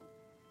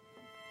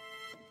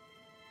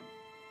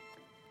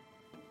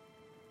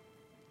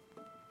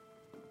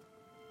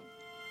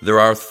There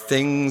are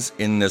things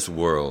in this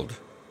world,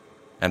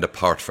 and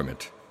apart from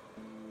it,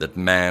 that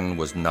man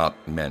was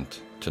not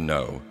meant to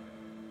know.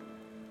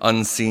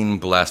 Unseen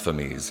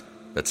blasphemies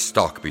that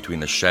stalk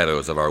between the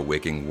shadows of our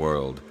waking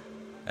world,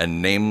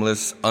 and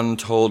nameless,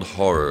 untold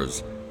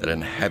horrors that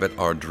inhabit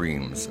our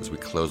dreams as we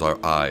close our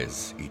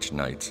eyes each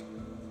night.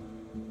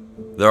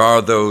 There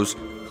are those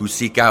who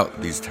seek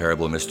out these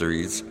terrible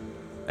mysteries,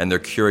 and their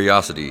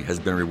curiosity has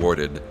been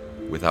rewarded,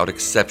 without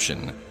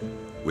exception,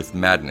 with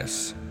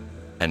madness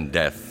and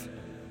death,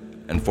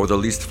 and for the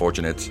least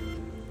fortunate,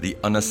 the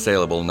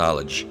unassailable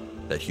knowledge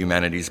that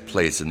humanity's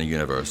place in the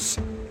universe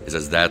is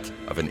as that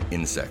of an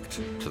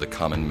insect to the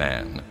common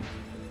man.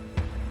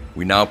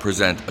 We now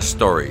present a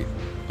story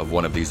of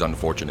one of these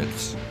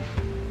unfortunates.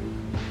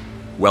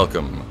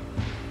 Welcome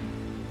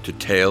to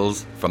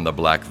Tales from the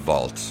Black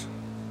Vault.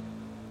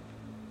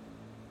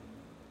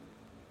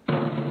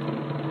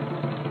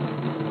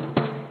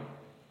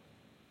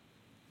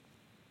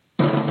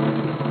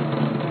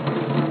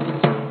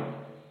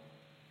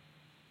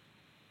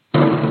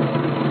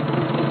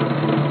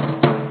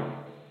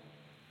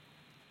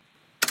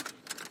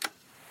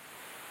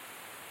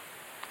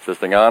 Is this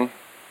thing on?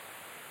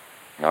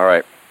 All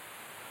right.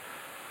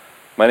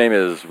 My name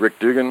is Rick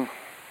Dugan,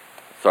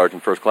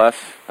 Sergeant First Class.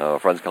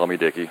 Friends call me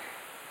Dickie.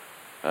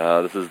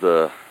 This is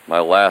my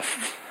last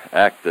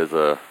act as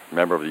a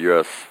member of the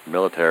U.S.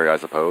 military, I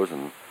suppose,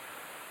 and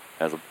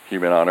as a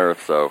human on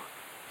Earth, so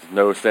there's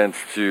no sense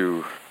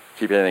to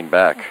keep anything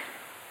back.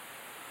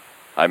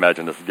 I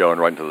imagine this is going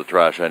right into the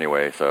trash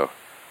anyway, so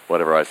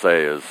whatever I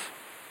say is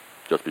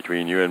just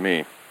between you and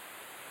me.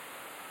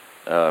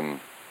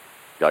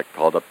 Got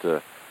called up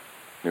to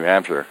New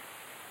Hampshire.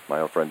 My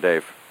old friend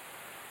Dave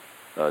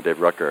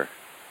Rucker,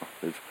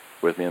 is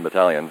with me in the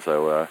battalion,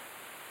 so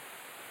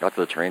got to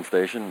the train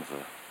station. It's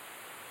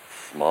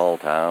a small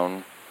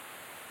town,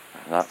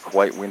 not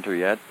quite winter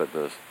yet, but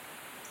there's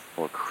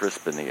a little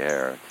crisp in the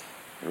air.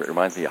 It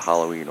reminds me of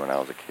Halloween when I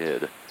was a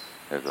kid.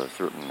 There's a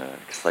certain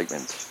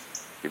excitement,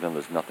 even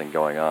though there's nothing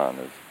going on.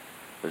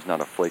 There's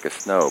not a flake of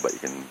snow, but you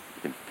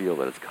can feel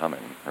that it's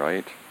coming,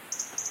 right?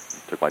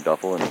 Took my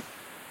duffel and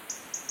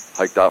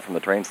hiked out from the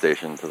train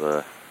station to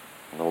the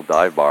little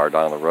dive bar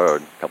down the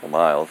road, a couple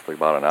miles, took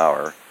about an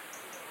hour.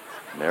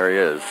 And there he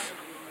is,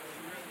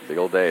 big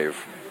old Dave.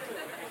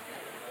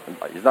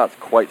 He's not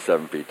quite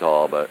 7 feet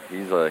tall, but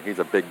he's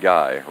a big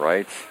guy,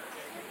 right?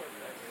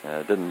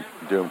 It didn't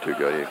do him too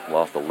good. He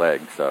lost a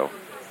leg, so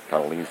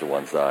kind of leans to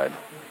one side.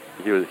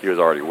 He was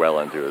already well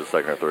into his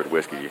second or third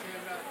whiskey.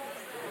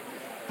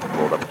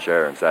 Pulled up a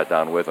chair and sat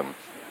down with him.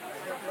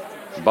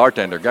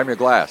 Bartender, grab me a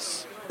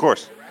glass. Of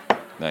course.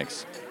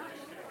 Thanks.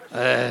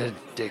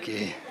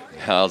 Dickie.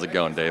 How's it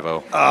going,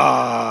 Davo?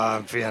 Oh,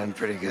 I'm feeling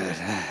pretty good.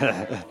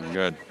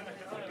 Good.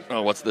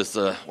 Oh, what's this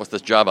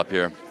job up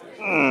here?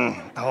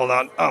 Hold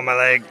on. Oh, my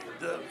leg.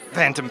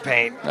 Phantom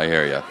pain. I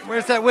hear ya.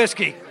 Where's that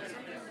whiskey?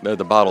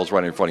 The bottle's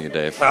right in front of you,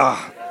 Dave.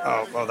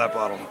 Oh, that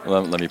bottle.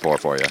 Let me pour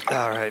for you.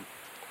 All right.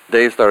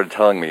 Dave started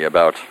telling me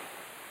about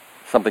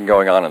something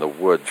going on in the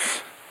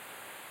woods.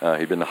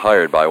 He'd been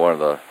hired by one of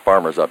the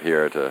farmers up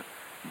here to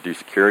do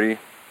security.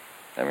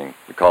 I mean,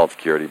 we call it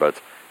security, but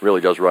it's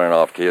really just running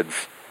off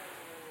kids.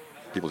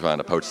 People trying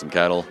to poach some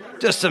cattle.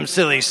 Just some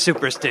silly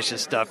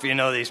superstitious stuff. You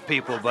know these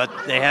people, but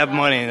they have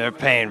money and they're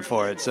paying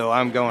for it, so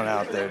I'm going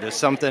out there. There's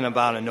something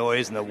about a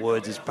noise in the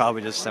woods. It's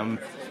probably just some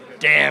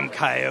damn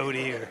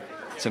coyote or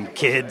some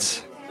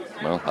kids.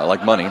 Well, I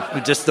like money.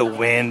 Just the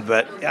wind,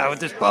 but yeah, with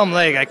this bum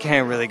leg, I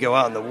can't really go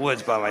out in the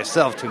woods by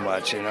myself too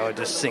much, you know. It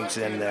just sinks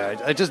in there.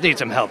 I just need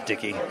some help,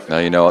 Dickie. Now,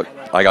 you know what?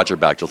 I got your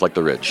back, just like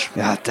the Ridge.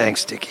 Yeah,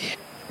 thanks, Dickie.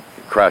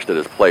 Crashed at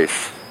his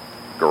place.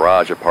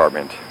 Garage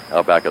apartment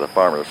out back of the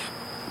farmers.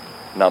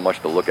 Not much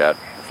to look at.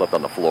 Slept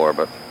on the floor,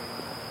 but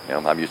you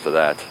know, I'm used to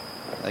that.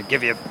 I'd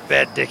give you a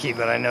bed, Dickie,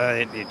 but I know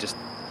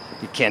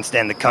you can't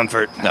stand the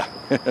comfort. No.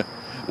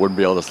 Wouldn't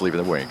be able to sleep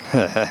in the wink.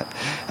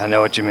 I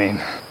know what you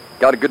mean.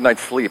 Got a good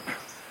night's sleep.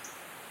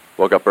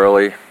 Woke up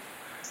early.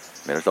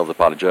 Made ourselves a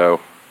pot of joe.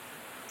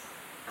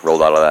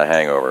 Rolled out of that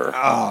hangover.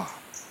 Oh.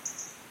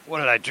 What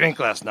did I drink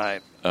last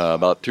night?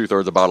 About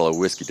 2/3 a bottle of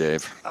whiskey,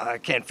 Dave. I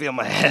can't feel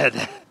my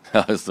head.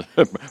 It's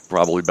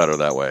probably better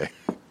that way.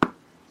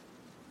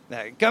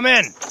 Now, come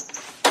in.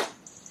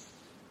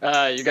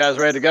 You guys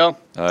ready to go?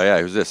 Yeah,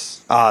 who's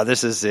this?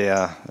 This is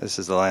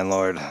the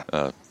landlord.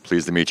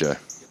 Pleased to meet you.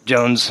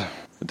 Jones.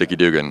 Dickie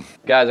Dugan.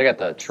 Guys, I got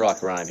the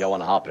truck running. If y'all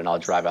want to hop in, I'll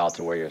drive out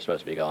to where you're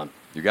supposed to be going.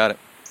 You got it.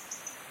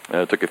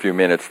 It took a few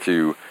minutes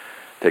to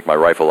take my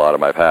rifle out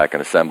of my pack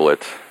and assemble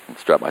it and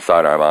strap my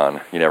sidearm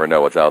on. You never know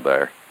what's out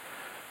there.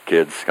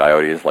 Kids,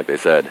 coyotes, like they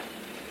said.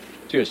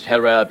 Just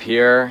head right up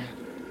here.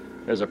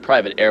 There's a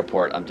private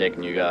airport I'm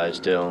taking you guys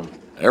to.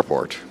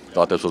 Airport?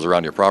 Thought this was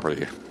around your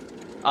property.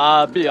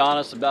 Be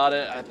honest about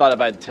it. I thought if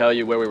I'd tell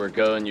you where we were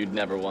going, you'd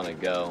never want to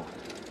go.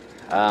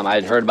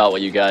 I'd heard about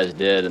what you guys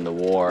did in the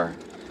war.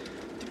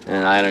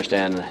 And I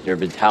understand your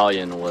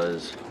battalion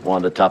was one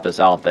of the toughest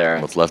out there.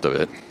 What's left of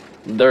it.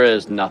 There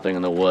is nothing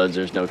in the woods.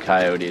 There's no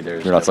coyote.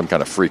 You're not some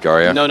kind of freak,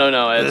 are you? No.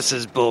 This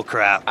is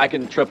bullcrap. I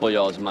can triple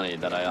y'all's money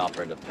that I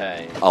offer to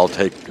pay. I'll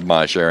take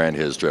my share and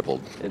his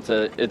tripled.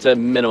 It's a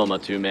minimum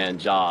of 2-man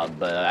job,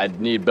 but I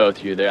need both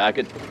of you there.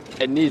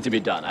 It needs to be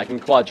done. I can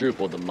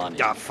quadruple the money.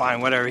 Yeah, fine,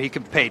 whatever. He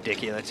can pay,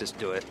 Dickie. Let's just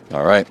do it.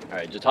 All right. All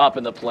right, just hop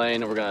in the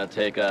plane, and we're going to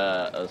take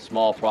a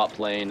small prop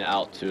plane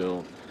out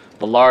to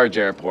the large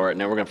airport,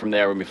 and then from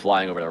there, we're going to be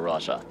flying over to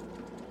Russia.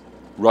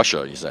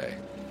 Russia, you say?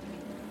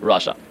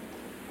 Russia.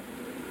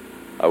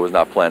 I was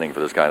not planning for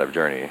this kind of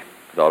journey.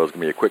 I thought it was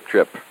going to be a quick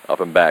trip up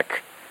and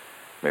back.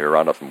 Maybe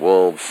round up some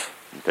wolves,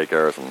 and take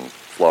care of some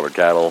slaughtered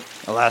cattle.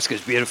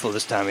 Alaska's beautiful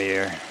this time of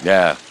year.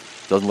 Yeah,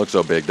 doesn't look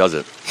so big, does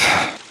it?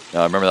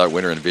 Remember that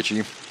winter in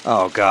Vichy?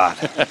 Oh, God.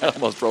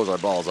 Almost froze our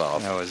balls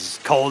off. That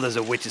was cold as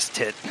a witch's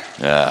tit.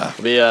 Yeah.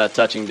 We'll be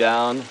touching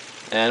down,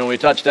 and when we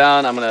touch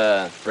down, I'm going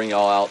to bring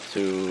y'all out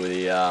to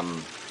the,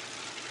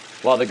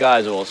 the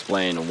guys will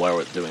explain what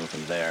we're doing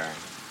from there.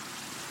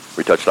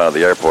 We touched down at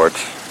the airport,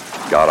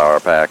 got our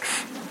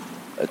packs.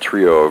 A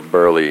trio of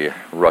burly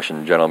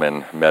Russian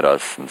gentlemen met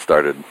us and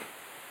started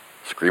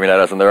screaming at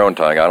us in their own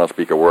tongue. I don't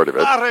speak a word of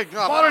it. Hang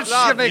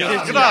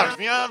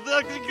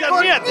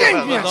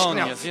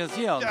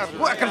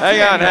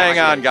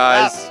on,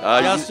 guys.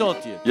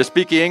 You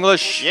speak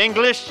English?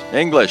 English.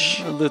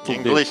 A little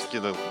English.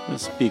 bit. I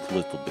speak a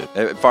little bit.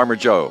 Hey, Farmer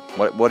Joe,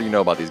 what do you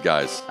know about these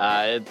guys?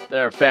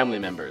 They're family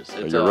members.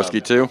 Are you risky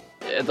too?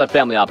 It's a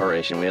family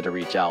operation. We had to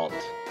reach out.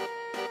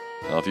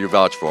 Well, if you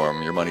vouch for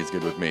them, your money's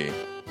good with me.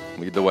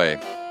 Lead the way.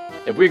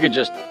 If we could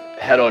just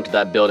head on to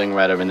that building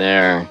right over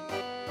there.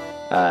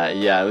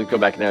 We'd go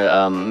back in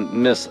there.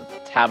 Miss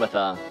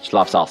Tabitha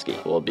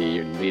Schlavsowski will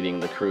be leading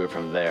the crew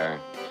from there.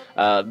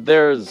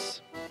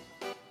 There's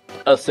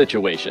a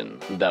situation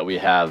that we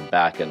have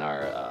back in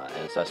our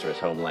ancestors'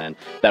 homeland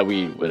that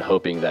we were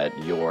hoping that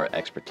your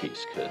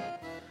expertise could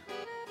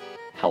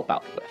help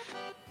out with.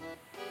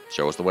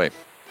 Show us the way.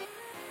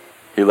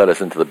 He led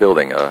us into the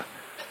building, a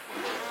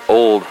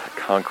old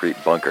concrete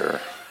bunker.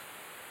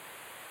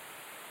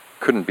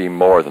 Couldn't be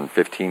more than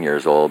 15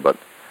 years old, but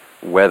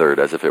weathered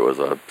as if it was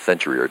a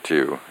century or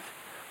two.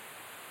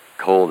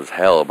 Cold as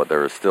hell, but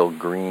there was still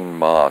green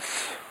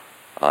moss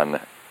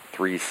on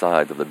 3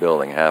 sides of the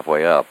building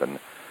halfway up, and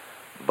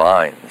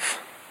vines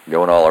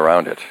going all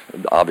around it.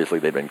 Obviously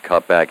they'd been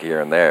cut back here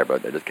and there,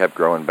 but they just kept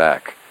growing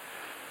back.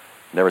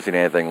 Never seen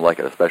anything like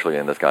it, especially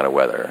in this kind of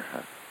weather.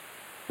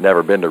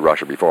 Never been to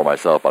Russia before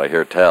myself, but I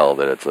hear tell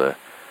that it's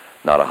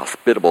not a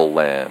hospitable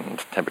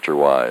land,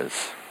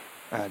 temperature-wise.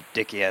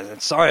 Dickie,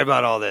 sorry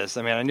about all this.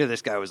 I mean, I knew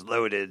this guy was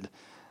loaded.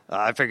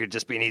 I figured it'd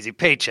just be an easy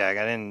paycheck.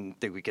 I didn't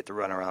think we'd get to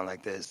run around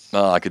like this.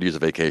 Oh, I could use a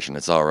vacation.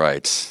 It's all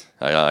right.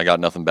 I got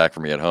nothing back for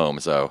me at home,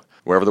 so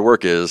wherever the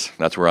work is,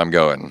 that's where I'm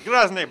going. He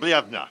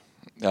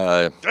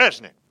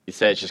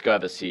said, just go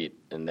have a seat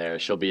in there.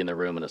 She'll be in the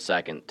room in a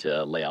second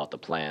to lay out the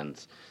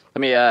plans.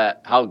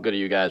 How good are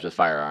you guys with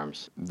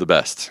firearms? The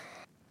best.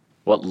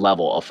 What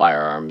level of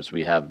firearms?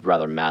 We have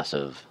rather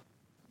massive.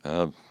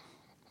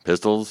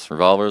 Pistols,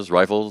 revolvers,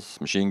 rifles,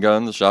 machine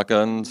guns,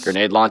 shotguns.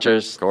 Grenade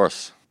launchers? Of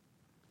course.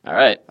 All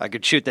right. I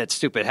could shoot that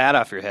stupid hat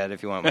off your head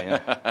if you want me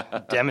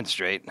to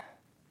demonstrate.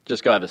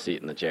 Just go have a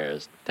seat in the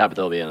chairs.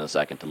 Tabitha will be in a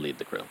second to lead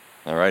the crew.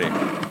 All righty.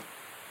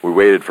 We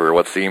waited for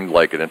what seemed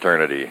like an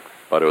eternity,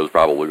 but it was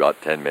probably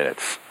about 10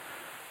 minutes.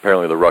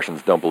 Apparently the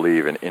Russians don't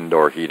believe in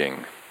indoor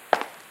heating.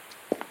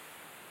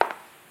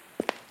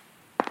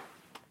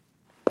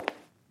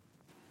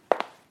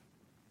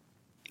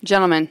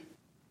 Gentlemen,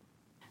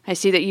 I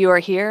see that you are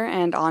here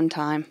and on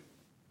time.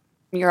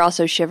 You're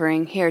also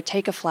shivering. Here,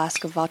 take a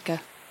flask of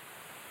vodka.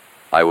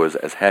 I was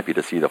as happy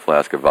to see the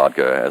flask of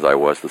vodka as I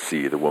was to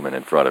see the woman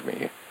in front of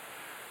me.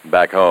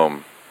 Back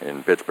home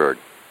in Pittsburgh,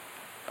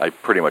 I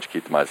pretty much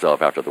keep to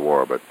myself after the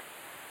war, but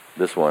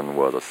this one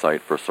was a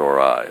sight for sore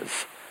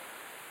eyes.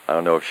 I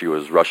don't know if she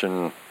was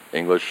Russian,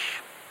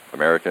 English,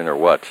 American, or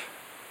what.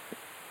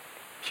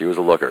 She was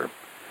a looker.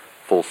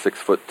 Full 6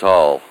 foot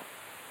tall,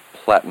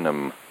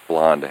 platinum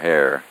blonde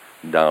hair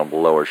down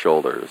below her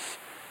shoulders.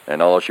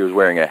 And although she was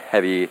wearing a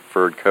heavy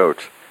furred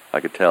coat, I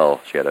could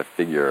tell she had a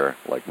figure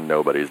like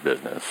nobody's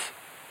business.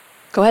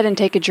 Go ahead and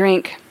take a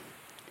drink.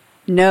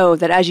 Know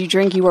that as you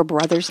drink, you are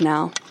brothers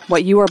now.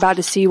 What you are about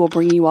to see will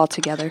bring you all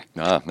together.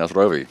 That's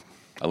Rovi.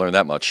 I learned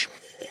that much.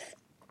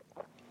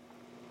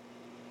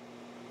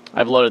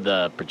 I've loaded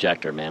the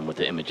projector, man, with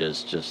the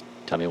images. Just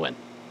tell me when.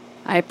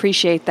 I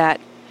appreciate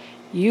that.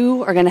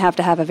 You are going to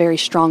have a very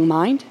strong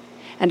mind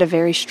and a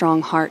very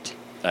strong heart.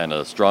 And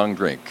a strong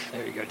drink.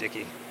 There you go,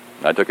 Dickie.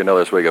 I took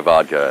another swig of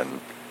vodka,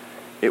 and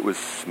it was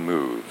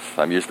smooth.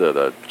 I'm used to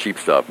the cheap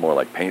stuff, more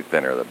like paint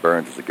thinner that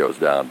burns as it goes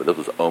down, but this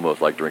was almost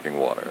like drinking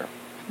water.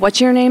 What's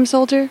your name,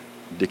 soldier?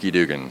 Dickie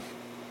Dugan.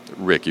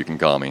 Rick, you can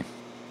call me.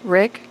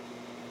 Rick?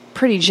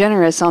 Pretty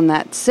generous on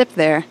that sip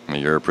there.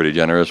 You're pretty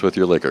generous with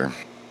your liquor.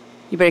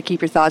 You better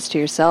keep your thoughts to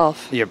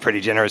yourself. You're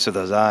pretty generous with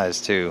those eyes,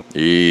 too.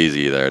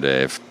 Easy there,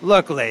 Dave.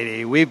 Look,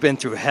 lady, we've been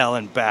through hell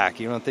and back.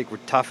 You don't think we're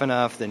tough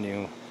enough? Then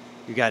you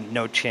got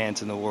no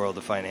chance in the world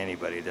to find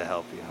anybody to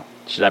help you.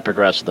 Should I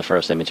progress to the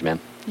first image, man?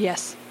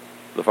 Yes.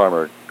 The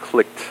farmer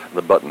clicked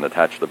the button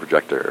attached to the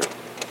projector,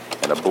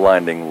 and a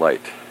blinding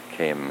light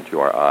came to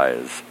our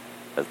eyes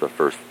as the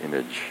first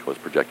image was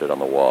projected on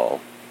the wall.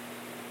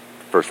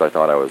 First I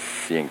thought I was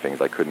seeing things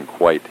I couldn't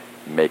quite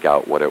make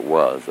out what it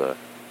was. A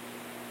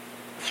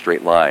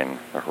straight line,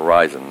 a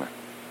horizon,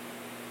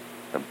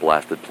 a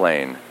blasted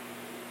plane,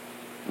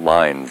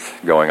 lines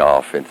going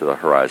off into the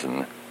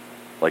horizon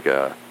like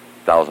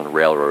 1,000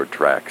 railroad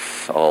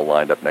tracks all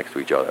lined up next to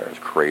each other. It was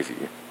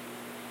crazy.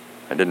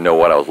 I didn't know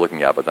what I was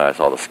looking at, but then I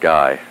saw the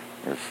sky.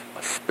 It was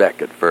a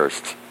speck at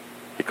first.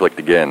 He clicked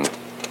again,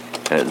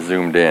 and it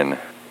zoomed in.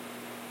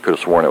 Could have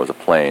sworn it was a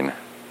plane.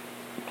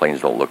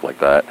 Planes don't look like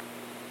that.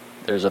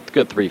 There's a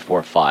good 3,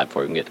 4, 5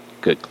 before we can get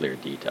good, clear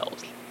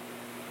details.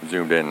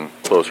 Zoomed in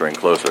closer and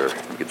closer.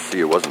 You could see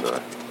it wasn't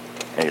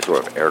any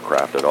sort of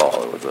aircraft at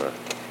all. It was a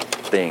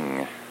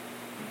thing,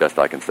 best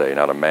I can say.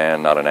 Not a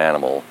man, not an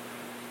animal.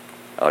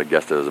 I would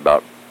guess it was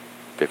about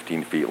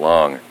 15 feet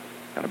long,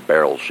 kind of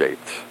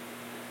barrel-shaped.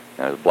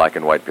 And it was a black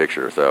and white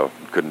picture, so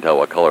couldn't tell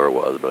what color it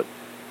was, but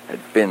it had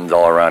fins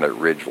all around it,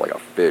 ridged like a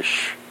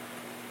fish.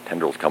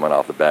 Tendrils coming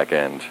off the back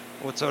end.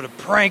 What sort of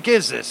prank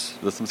is this? Is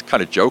this some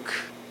kind of joke?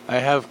 I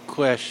have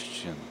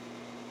question.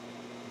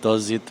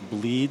 Does it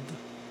bleed?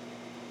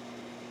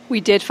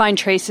 We did find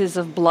traces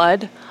of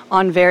blood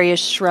on various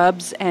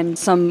shrubs and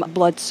some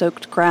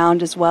blood-soaked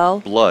ground as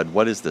well. Blood,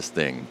 what is this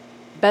thing?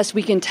 Best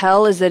we can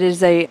tell is that it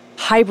is a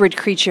hybrid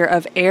creature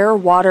of air,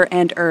 water,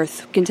 and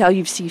earth. We can tell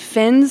you see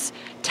fins,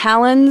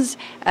 talons,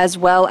 as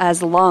well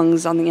as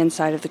lungs on the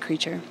inside of the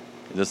creature.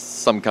 Is this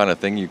some kind of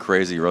thing you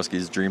crazy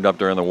Ruskies dreamed up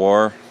during the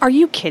war? Are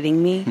you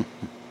kidding me?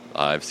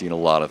 I've seen a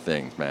lot of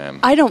things, ma'am.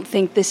 I don't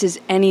think this is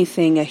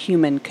anything a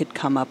human could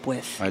come up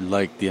with. I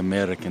like the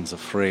Americans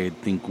afraid,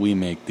 think we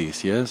make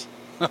these, yes?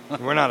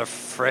 We're not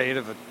afraid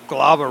of a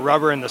glob of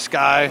rubber in the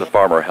sky. The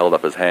farmer held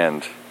up his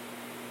hand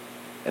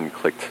and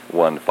clicked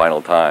one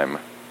final time.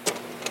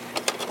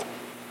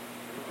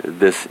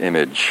 This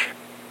image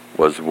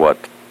was what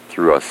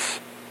threw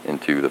us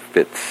into the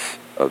fits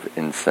of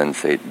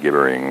insensate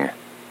gibbering.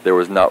 There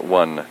was not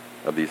one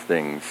of these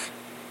things,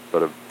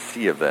 but a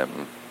sea of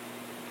them,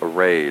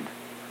 arrayed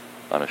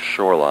on a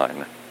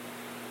shoreline,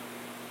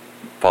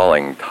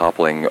 falling,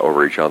 toppling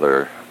over each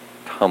other,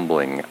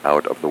 tumbling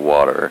out of the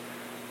water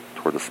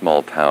toward the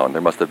small town.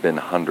 There must have been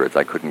hundreds.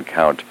 I couldn't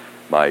count.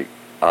 My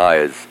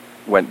eyes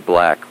went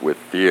black with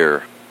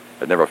fear.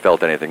 I'd never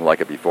felt anything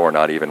like it before,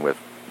 not even with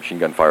machine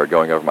gun fire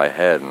going over my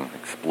head and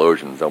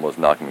explosions almost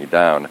knocking me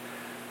down.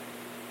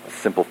 A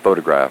simple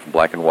photograph,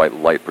 black and white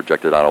light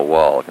projected on a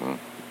wall can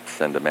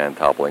send a man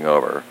toppling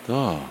over.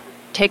 Oh.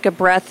 Take a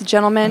breath,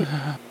 gentlemen,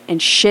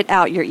 and shit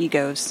out your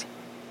egos.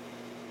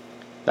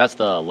 That's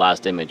the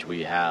last image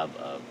we have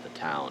of the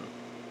town.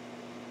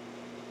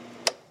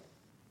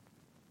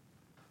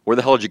 Where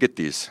the hell did you get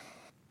these?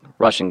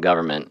 Russian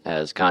government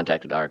has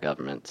contacted our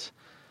government.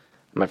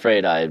 I'm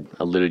afraid I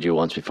alluded you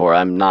once before.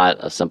 I'm not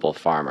a simple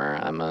farmer.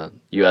 I'm a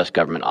U.S.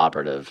 government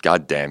operative.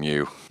 God damn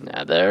you.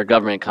 Yeah, their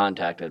government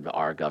contacted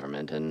our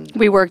government and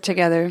We work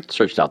together.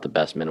 searched out the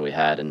best men we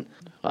had, and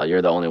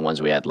you're the only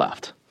ones we had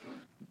left.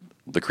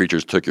 The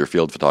creatures took your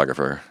field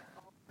photographer.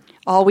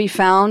 All we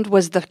found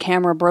was the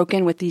camera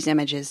broken with these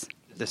images.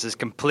 This is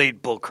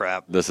complete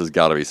bullcrap. This has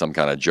got to be some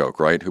kind of joke,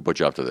 right? Who put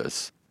you up to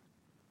this?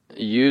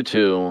 You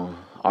two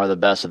are the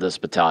best of this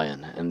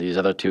battalion, and these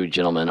other two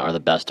gentlemen are the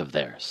best of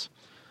theirs.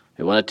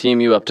 We want to team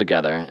you up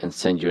together and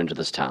send you into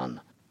this town.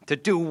 To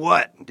do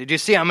what? Did you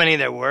see how many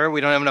there were? We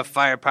don't have enough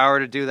firepower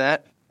to do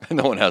that.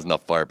 No one has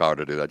enough firepower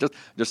to do that.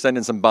 Just send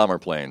in some bomber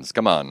planes.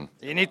 Come on.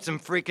 You need some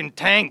freaking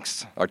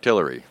tanks.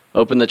 Artillery.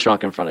 Open the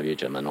trunk in front of you,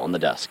 gentlemen, on the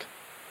desk.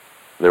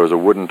 There was a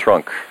wooden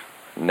trunk,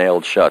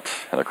 nailed shut,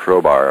 and a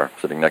crowbar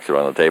sitting next to it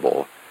on the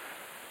table.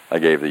 I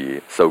gave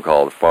the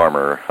so-called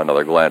farmer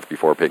another glance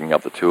before picking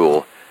up the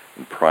tool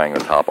and prying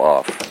the top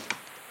off.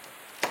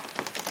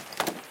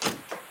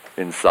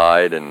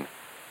 Inside, and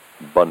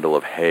a bundle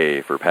of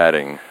hay for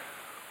padding,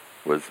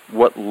 was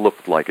what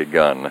looked like a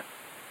gun.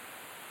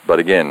 But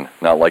again,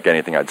 not like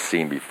anything I'd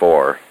seen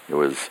before. It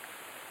was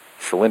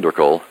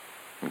cylindrical,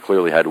 and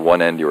clearly had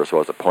one end you were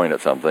supposed to point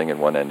at something and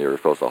one end you were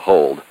supposed to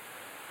hold.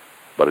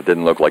 But it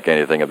didn't look like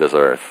anything of this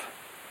earth.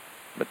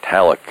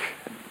 Metallic,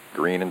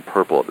 green and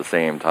purple at the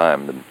same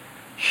time, and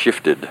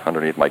shifted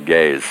underneath my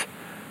gaze.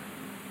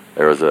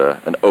 There was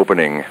an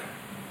opening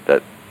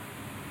that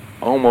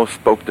almost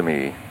spoke to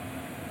me,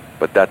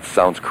 but that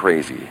sounds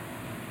crazy.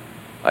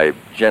 I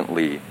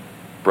gently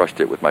brushed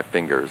it with my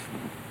fingers.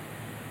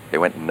 They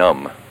went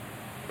numb,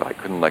 but I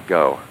couldn't let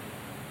go.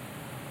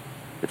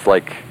 It's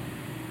like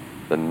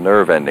the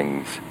nerve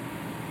endings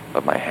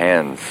of my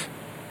hands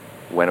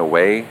went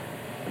away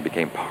and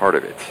became part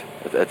of it.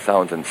 It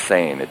sounds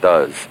insane. It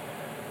does.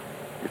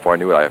 Before I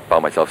knew it, I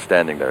found myself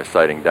standing there,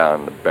 sighting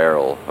down the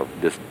barrel of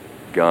this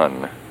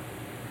gun,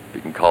 if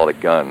you can call it a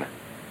gun.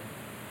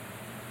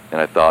 And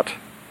I thought,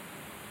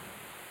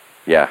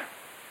 yeah,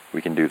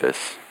 we can do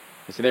this.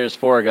 You see, there's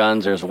 4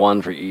 guns. There's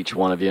one for each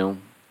one of you.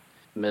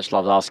 Miss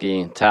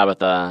Slavsovsky,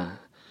 Tabitha,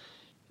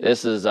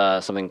 this is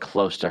something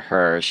close to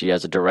her. She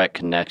has a direct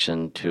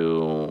connection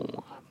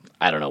to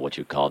I don't know what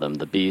you call them,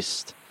 the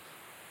beast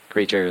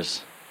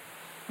creatures.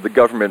 The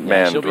government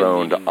man she'll be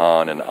droned leading-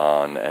 on and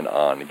on and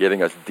on,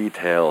 giving us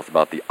details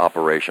about the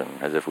operation,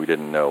 as if we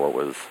didn't know what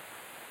was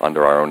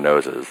under our own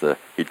noses.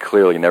 He'd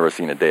clearly never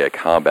seen a day of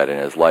combat in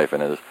his life,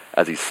 and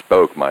as he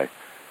spoke, my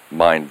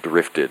mind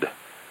drifted.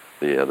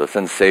 The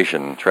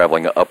sensation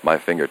traveling up my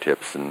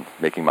fingertips and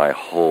making my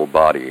whole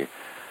body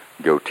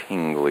go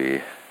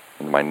tingly,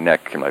 in my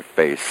neck and my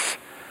face.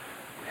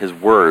 His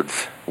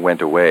words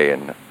went away,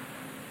 and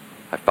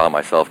I found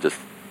myself just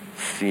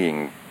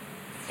seeing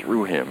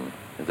through him,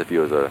 as if he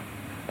was a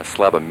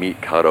slab of meat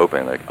cut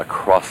open, a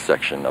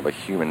cross-section of a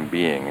human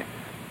being.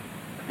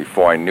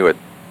 Before I knew it,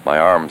 my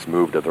arms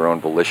moved of their own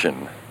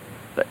volition,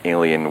 the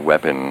alien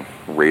weapon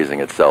raising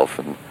itself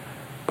and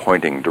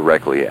pointing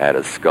directly at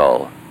his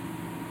skull.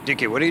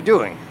 Dickie, what are you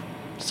doing?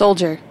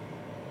 Soldier,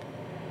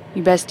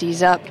 you best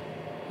ease up.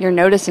 You're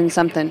noticing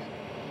something.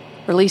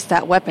 Release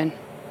that weapon.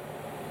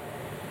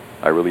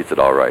 I released it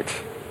all right.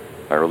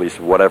 I released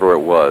whatever it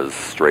was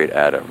straight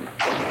at him.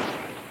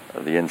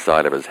 The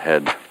inside of his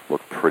head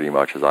looked pretty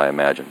much as I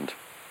imagined.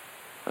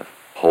 A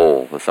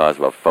hole the size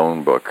of a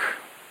phone book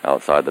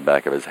outside the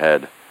back of his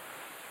head,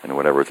 and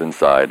whatever was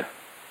inside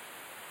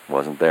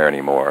wasn't there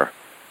anymore.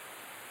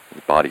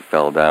 His body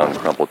fell down,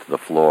 crumpled to the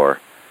floor,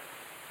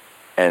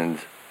 and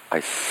I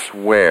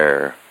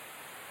swear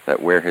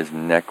that where his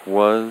neck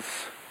was,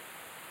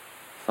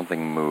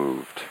 something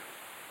moved.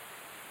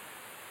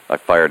 I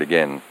fired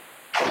again,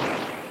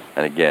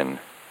 and again.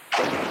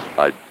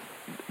 I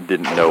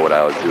didn't know what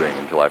I was doing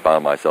until I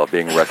found myself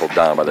being wrestled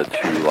down by the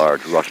two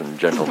large Russian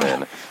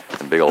gentlemen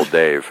and big old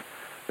Dave.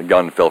 The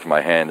gun fell from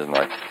my hand and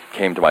I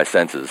came to my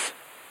senses.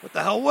 What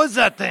the hell was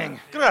that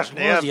thing?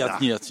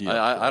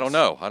 I don't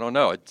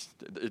know.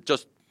 It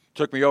just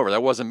took me over.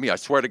 That wasn't me. I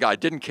swear to God, I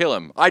didn't kill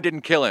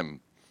him.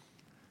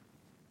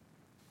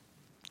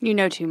 You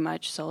know too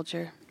much,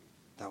 soldier.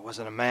 That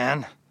wasn't a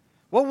man.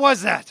 What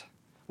was that?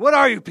 What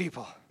are you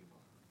people?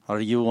 Are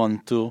you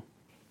one too?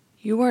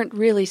 You weren't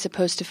really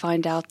supposed to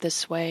find out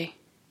this way.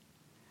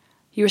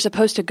 You were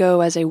supposed to go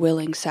as a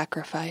willing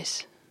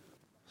sacrifice.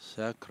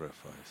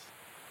 Sacrifice.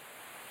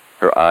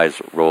 Her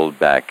eyes rolled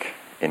back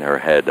in her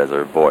head as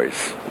her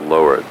voice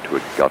lowered to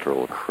a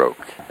guttural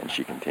croak, and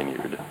she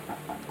continued.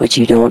 What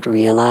you don't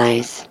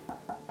realize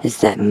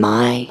is that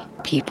my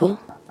people,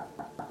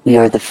 we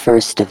are the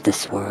first of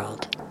this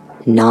world,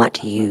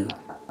 not you.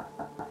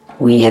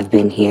 We have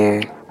been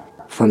here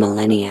for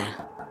millennia.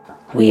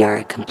 We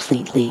are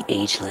completely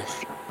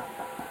ageless.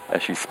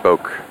 As she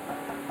spoke,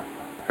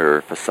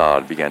 her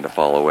facade began to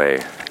fall away.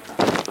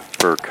 The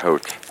fur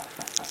coat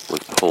was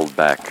pulled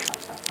back,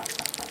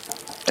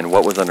 and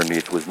what was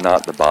underneath was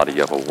not the body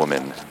of a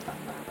woman,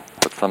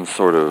 but some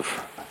sort of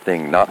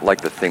thing, not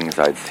like the things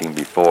I'd seen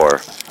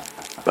before,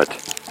 but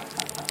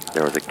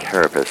there was a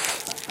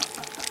carapace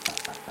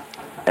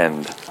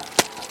and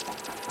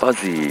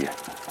fuzzy,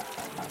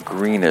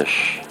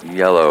 greenish,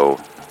 yellow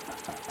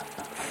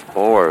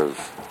spores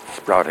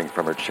sprouting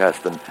from her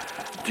chest and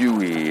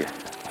dewy,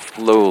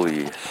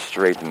 slowly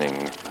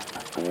straightening,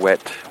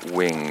 wet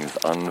wings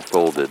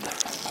unfolded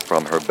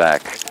from her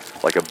back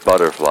like a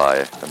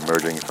butterfly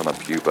emerging from a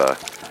pupa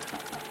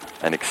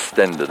and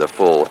extended a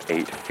full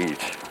 8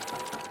 feet.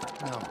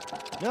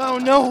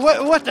 No,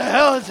 what the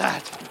hell is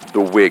that?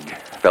 The wig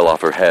fell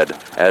off her head,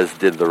 as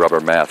did the rubber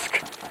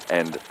mask,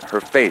 and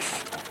her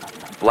face,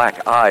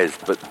 black eyes,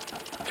 but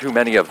too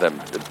many of them,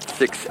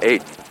 6,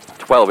 8,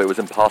 12, it was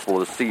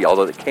impossible to see,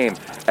 although it came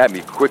at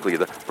me quickly,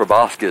 the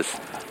proboscis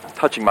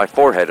touching my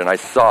forehead, and I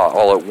saw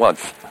all at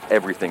once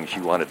everything she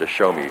wanted to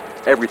show me,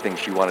 everything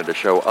she wanted to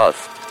show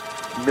us.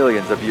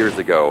 Millions of years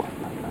ago,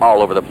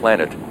 all over the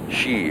planet,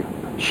 she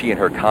and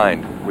her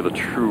kind were the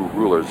true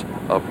rulers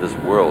of this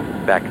world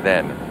back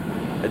then.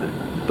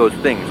 And those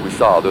things we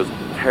saw, those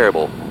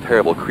terrible,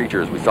 terrible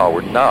creatures we saw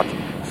were not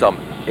some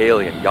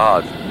alien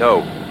gods.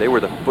 No, they were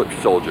the foot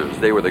soldiers,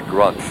 they were the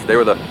grunts, they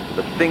were the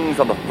things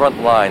on the front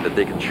line that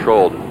they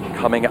controlled,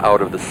 coming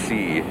out of the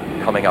sea,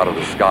 coming out of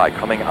the sky,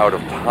 coming out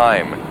of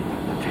time,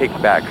 to take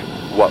back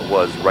what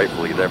was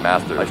rightfully their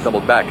master. I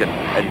stumbled back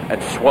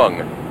and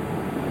swung,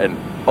 and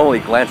only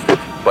glanced it,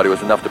 but it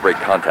was enough to break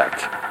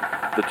contact.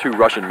 The two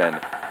Russian men,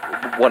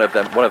 one of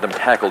them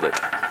tackled it,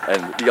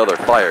 and the other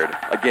fired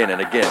again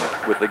and again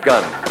with the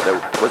gun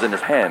that was in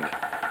his hand.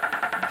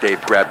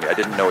 Dave grabbed me. I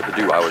didn't know what to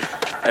do. I was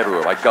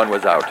everywhere. My gun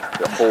was out.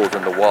 The holes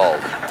in the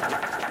walls.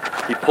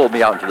 He pulled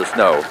me out into the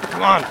snow.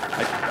 Come on.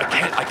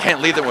 I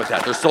can't leave them with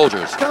that. They're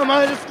soldiers. Come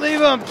on, just leave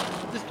them.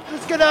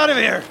 Let's get out of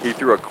here. He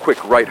threw a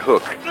quick right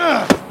hook,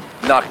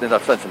 knocked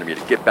enough sense into me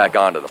to get back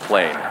onto the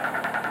plane.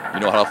 You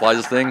know how to fly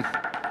this thing?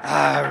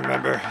 I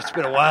remember. It's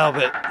been a while,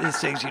 but these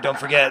things you don't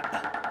forget.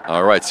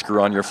 All right,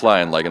 screw on your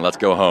flying leg and let's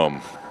go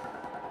home.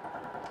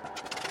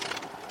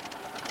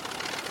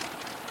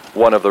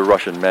 One of the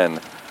Russian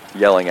men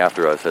yelling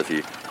after us as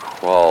he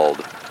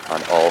crawled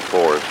on all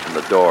fours from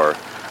the door,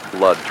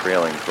 blood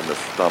trailing from the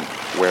stump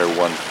where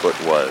one foot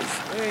was.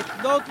 Wait,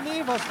 don't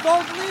leave us!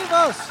 Don't leave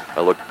us!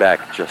 I looked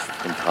back just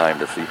in time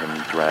to see him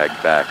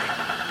dragged back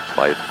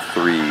by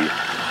 3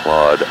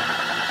 clawed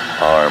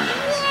armed.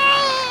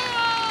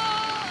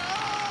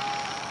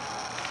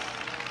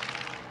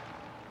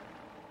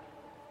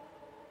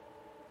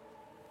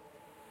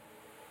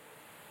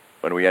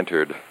 When we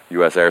entered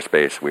U.S.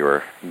 airspace, we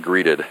were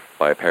greeted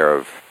by a pair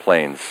of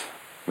planes,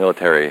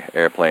 military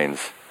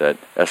airplanes, that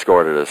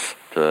escorted us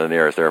to the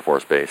nearest Air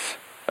Force base.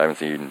 I haven't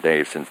seen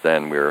Dave since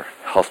then. We were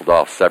hustled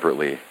off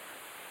separately.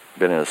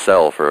 Been in a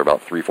cell for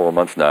about 3-4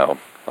 months now.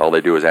 All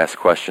they do is ask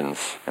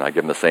questions, and I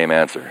give them the same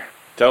answer.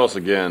 Tell us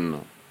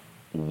again,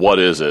 what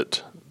is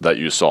it that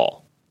you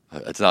saw?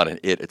 It's not an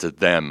it, it's a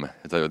them.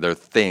 They're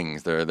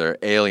things. They're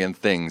alien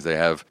things. They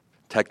have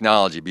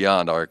technology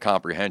beyond our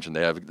comprehension.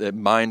 They have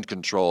mind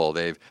control.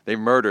 They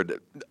murdered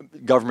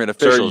government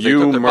officials. Sir, you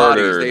they took their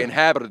murdered. bodies. They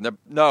inhabited them.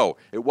 No,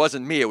 it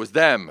wasn't me. It was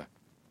them.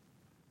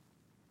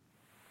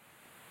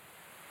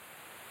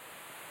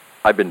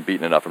 I've been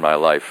beaten enough in my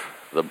life.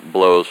 The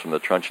blows from the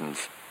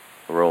truncheons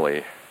were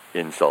only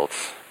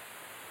insults.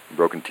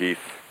 Broken teeth,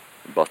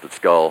 busted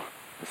skull.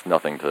 It's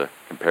nothing to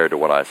compare to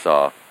what I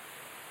saw.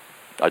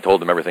 I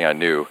told them everything I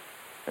knew,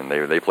 and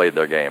they played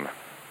their game.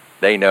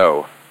 They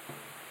know.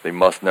 They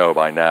must know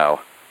by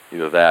now.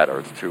 Either that or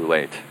it's too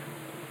late.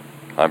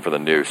 I'm for the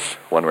noose,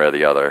 one way or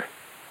the other.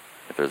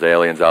 If there's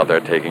aliens out there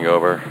taking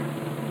over,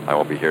 I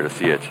won't be here to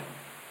see it.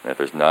 And if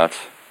there's not,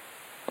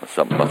 well,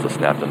 something must have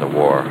snapped in the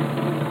war.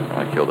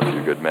 I killed a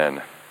few good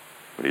men.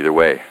 But either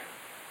way,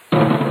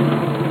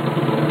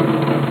 I'm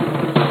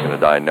gonna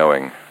die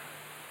knowing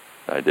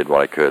that I did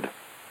what I could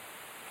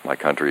for my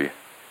country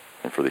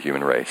and for the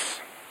human race.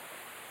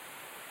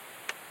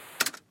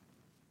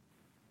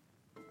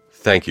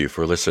 Thank you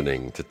for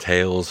listening to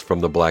Tales from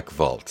the Black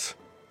Vault.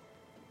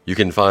 You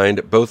can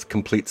find both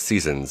complete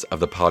seasons of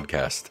the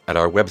podcast at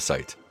our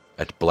website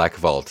at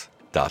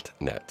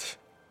blackvault.net.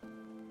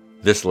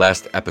 This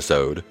last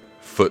episode,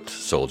 Foot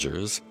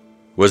Soldiers,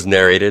 was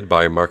narrated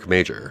by Mark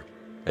Major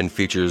and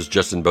features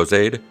Justin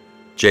Bozade,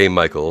 Jay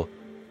Michael,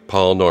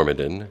 Paul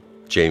Normandin,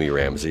 Jamie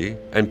Ramsey,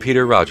 and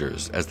Peter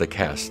Rogers as the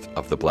cast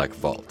of the Black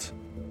Vault.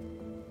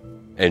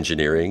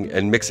 Engineering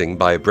and mixing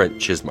by Brent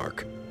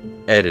Chismark.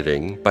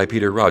 Editing by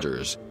Peter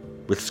Rogers,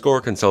 with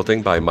score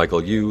consulting by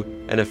Michael Yu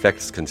and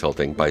effects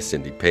consulting by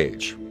Cindy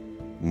Page.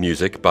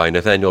 Music by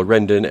Nathaniel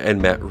Rendon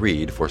and Matt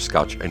Reed for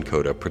Scotch &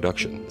 Coda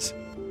Productions.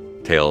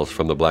 Tales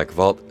from the Black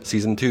Vault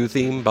Season 2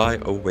 theme by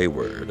A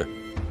Wayward.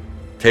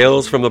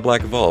 Tales from the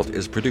Black Vault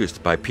is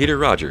produced by Peter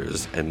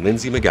Rogers and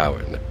Lindsay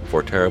McGowan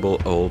for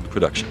Terrible Old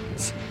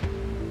Productions.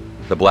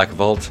 The Black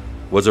Vault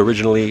was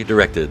originally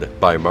directed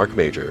by Mark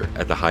Major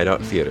at the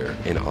Hideout Theater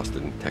in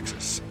Austin,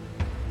 Texas.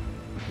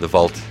 The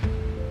vault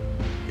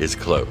is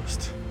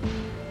closed.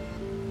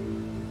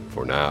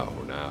 For now.